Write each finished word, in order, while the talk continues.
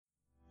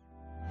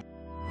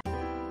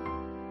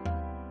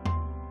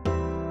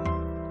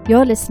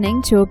You're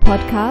listening to a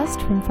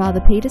podcast from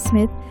Father Peter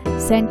Smith,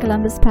 St.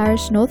 Columba's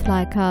Parish, North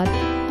Leichhardt,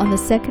 on the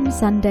second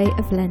Sunday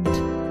of Lent.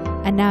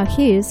 And now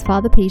here's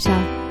Father Peter.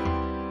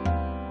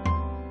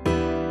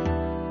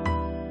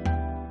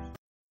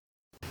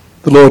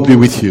 The Lord be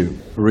with you.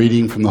 A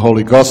reading from the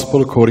Holy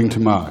Gospel according to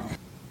Mark.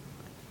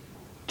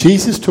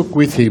 Jesus took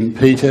with him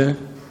Peter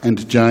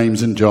and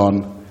James and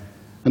John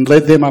and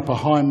led them up a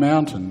high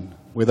mountain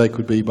where they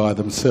could be by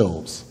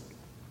themselves.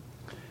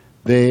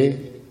 There,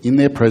 in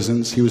their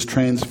presence, he was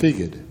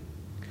transfigured.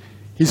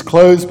 His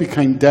clothes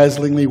became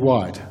dazzlingly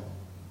white,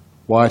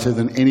 whiter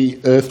than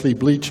any earthly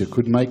bleacher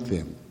could make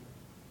them.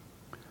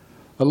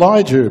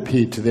 Elijah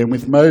appeared to them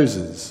with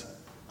Moses,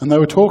 and they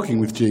were talking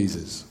with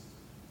Jesus.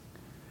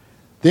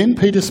 Then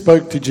Peter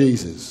spoke to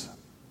Jesus.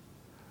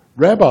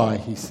 "Rabbi,"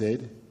 he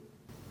said,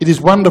 "it is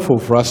wonderful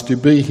for us to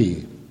be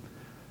here.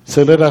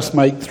 So let us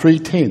make 3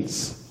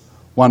 tents,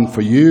 one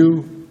for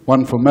you,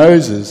 one for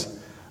Moses,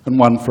 and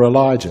one for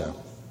Elijah."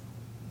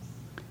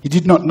 He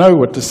did not know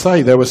what to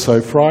say, they were so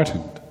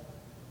frightened.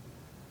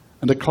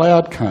 And a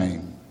cloud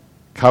came,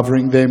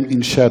 covering them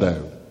in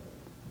shadow.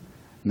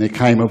 And there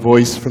came a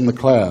voice from the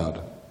cloud,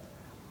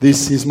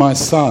 "This is my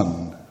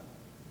Son,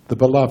 the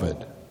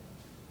Beloved.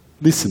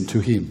 Listen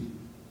to him."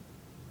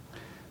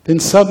 Then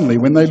suddenly,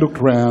 when they looked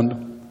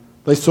round,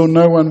 they saw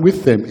no one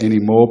with them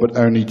anymore, but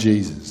only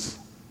Jesus.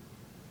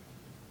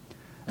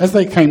 As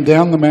they came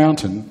down the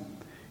mountain,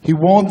 he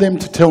warned them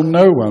to tell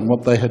no one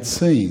what they had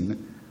seen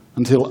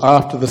until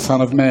after the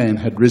Son of Man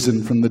had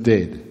risen from the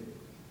dead.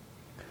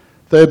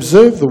 They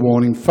observed the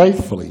warning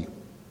faithfully,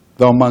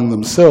 though among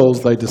themselves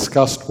they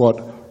discussed what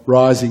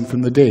rising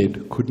from the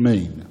dead could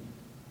mean.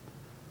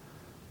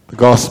 The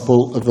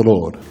Gospel of the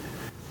Lord.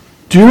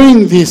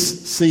 During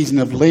this season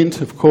of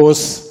Lent, of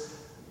course,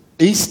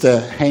 Easter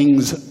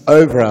hangs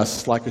over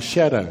us like a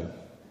shadow.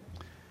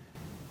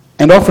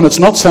 And often it's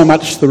not so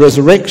much the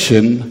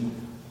resurrection,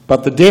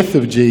 but the death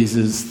of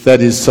Jesus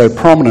that is so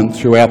prominent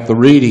throughout the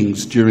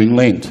readings during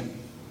Lent.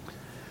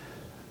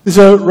 There's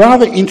a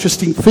rather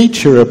interesting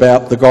feature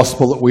about the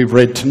Gospel that we've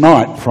read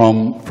tonight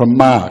from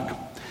Mark.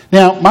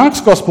 Now, Mark's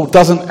Gospel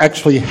doesn't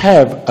actually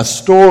have a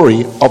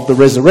story of the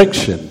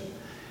resurrection.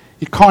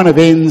 It kind of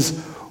ends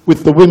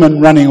with the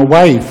women running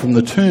away from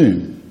the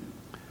tomb.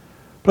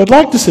 But I'd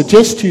like to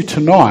suggest to you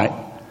tonight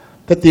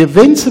that the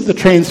events of the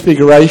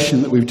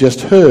Transfiguration that we've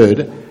just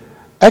heard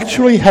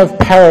actually have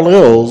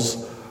parallels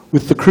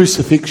with the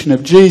crucifixion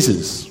of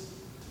Jesus.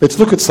 Let's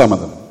look at some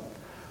of them.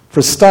 For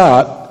a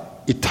start,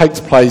 it takes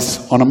place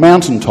on a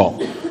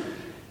mountaintop.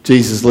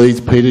 Jesus leads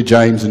Peter,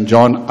 James and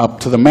John up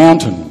to the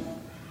mountain.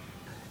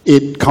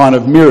 It kind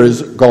of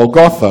mirrors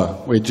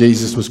Golgotha, where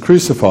Jesus was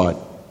crucified.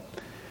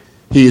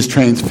 He is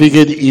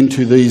transfigured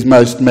into these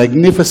most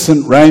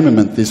magnificent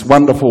raiment, this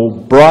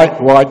wonderful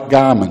bright white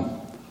garment.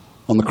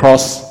 On the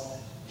cross,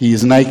 he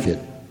is naked.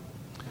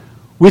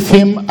 With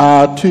him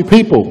are 2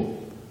 people,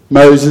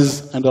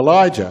 Moses and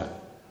Elijah.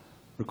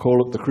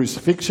 Recall at the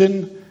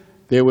crucifixion,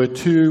 there were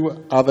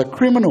 2 other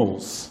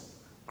criminals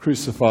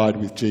crucified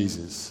with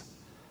Jesus.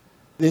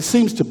 There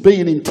seems to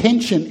be an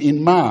intention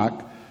in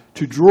Mark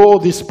to draw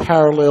this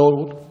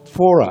parallel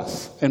for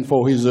us and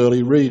for his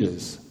early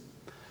readers.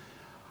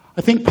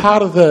 I think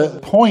part of the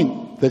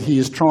point that he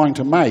is trying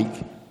to make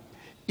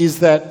is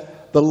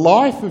that the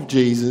life of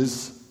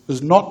Jesus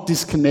was not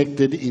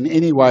disconnected in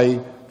any way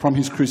from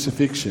his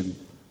crucifixion,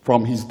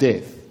 from his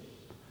death.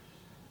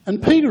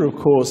 And Peter, of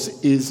course,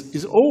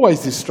 is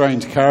always this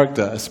strange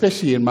character,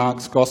 especially in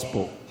Mark's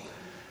Gospel.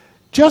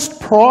 Just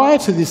prior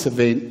to this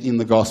event in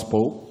the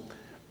Gospel,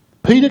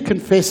 Peter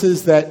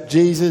confesses that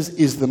Jesus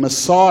is the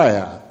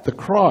Messiah, the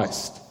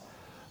Christ,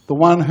 the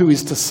one who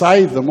is to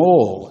save them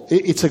all.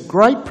 It's a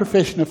great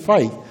profession of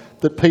faith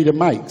that Peter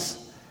makes.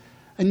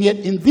 And yet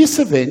in this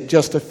event,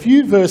 just a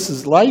few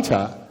verses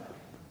later,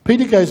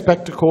 Peter goes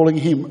back to calling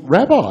him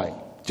Rabbi,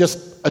 just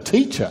a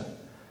teacher.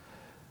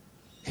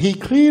 He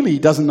clearly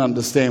doesn't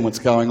understand what's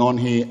going on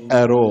here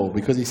at all,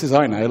 because he says,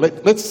 "I know,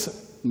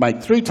 let's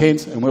make 3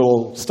 tents and we'll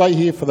all stay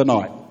here for the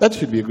night. That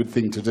should be a good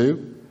thing to do."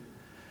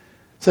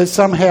 So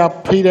somehow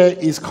Peter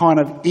is kind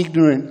of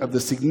ignorant of the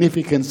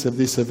significance of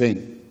this event.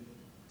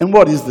 And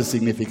what is the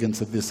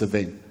significance of this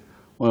event?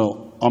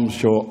 Well, I'm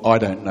sure I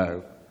don't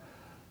know.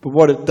 But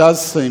what it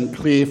does seem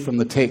clear from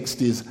the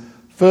text is,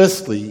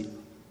 firstly,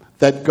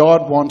 that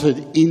God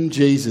wanted in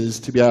Jesus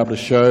to be able to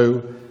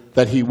show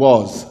that he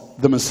was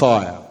the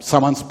Messiah,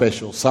 someone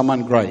special,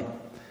 someone great,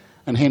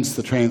 and hence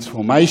the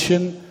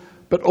transformation,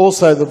 but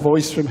also the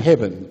voice from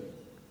heaven,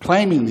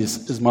 claiming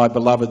this as my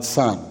beloved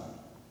Son.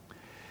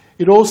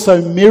 It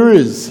also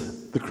mirrors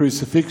the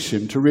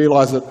crucifixion to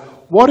realise that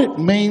what it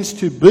means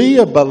to be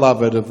a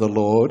beloved of the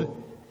Lord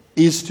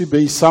is to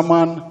be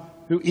someone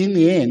who in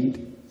the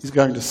end is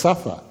going to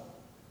suffer,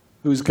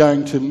 who is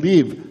going to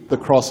live the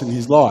cross in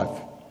his life.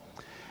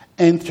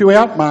 And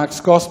throughout Mark's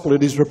Gospel,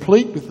 it is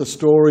replete with the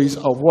stories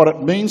of what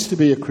it means to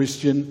be a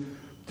Christian,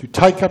 to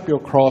take up your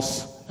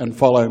cross and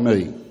follow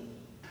me.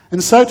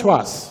 And so to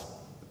us,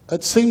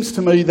 it seems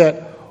to me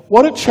that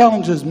what it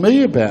challenges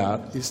me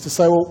about is to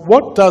say, well,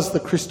 what does the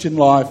Christian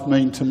life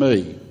mean to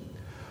me?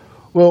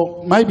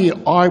 Well, maybe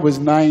I was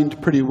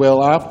named pretty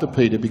well after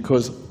Peter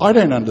because I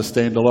don't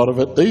understand a lot of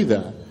it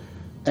either.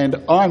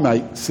 And I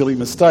make silly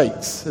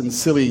mistakes and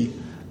silly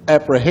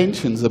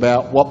apprehensions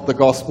about what the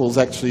Gospels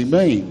actually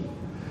mean.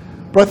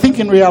 But I think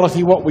in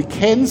reality what we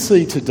can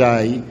see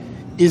today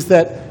is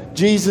that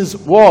Jesus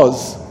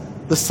was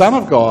the Son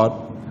of God,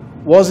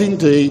 was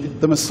indeed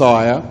the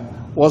Messiah,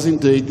 was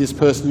indeed this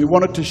person who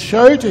wanted to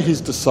show to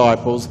his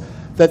disciples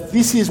that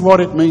this is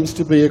what it means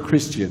to be a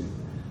Christian,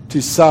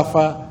 to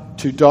suffer,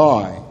 to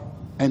die,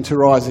 and to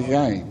rise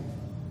again.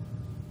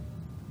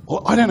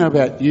 Well, I don't know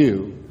about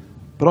you,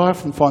 but I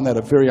often find that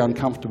a very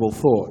uncomfortable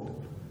thought,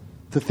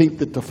 to think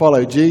that to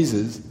follow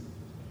Jesus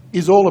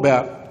is all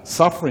about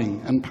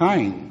suffering and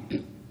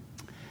pain.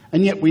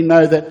 And yet we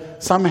know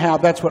that somehow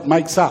that's what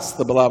makes us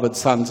the beloved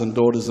sons and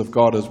daughters of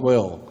God as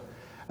well.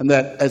 And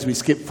that as we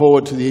skip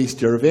forward to the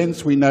Easter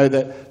events, we know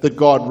that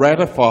God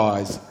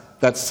ratifies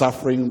that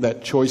suffering,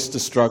 that choice to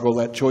struggle,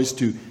 that choice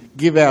to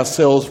give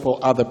ourselves for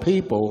other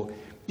people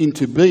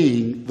into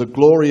being the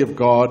glory of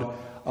God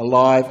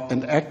alive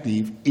and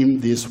active in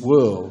this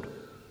world.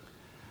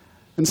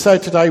 And so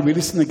today we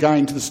listen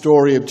again to the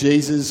story of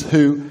Jesus,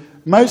 who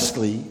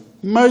mostly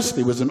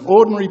was an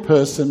ordinary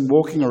person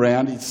walking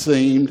around, it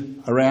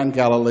seemed, around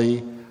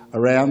Galilee,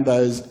 around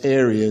those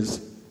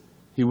areas.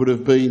 He would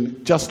have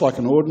been just like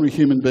an ordinary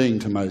human being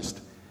to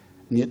most.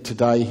 And yet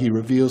today he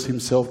reveals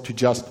himself to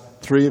just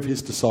 3 of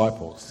his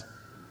disciples.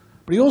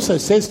 But he also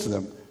says to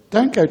them,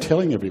 don't go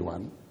telling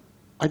everyone.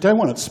 I don't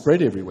want it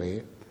spread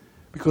everywhere,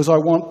 because I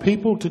want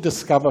people to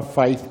discover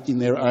faith in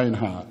their own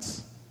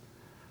hearts.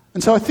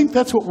 And so I think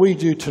that's what we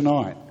do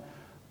tonight,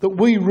 that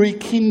we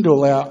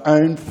rekindle our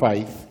own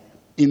faith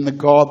in the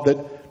God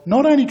that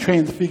not only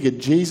transfigured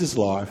Jesus'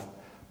 life,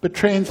 but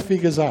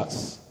transfigures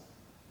us.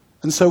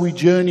 And so we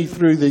journey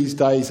through these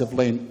days of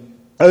Lent,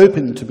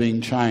 open to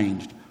being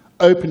changed,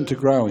 open to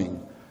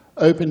growing,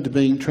 open to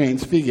being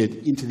transfigured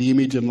into the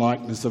image and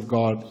likeness of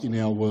God in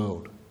our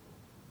world.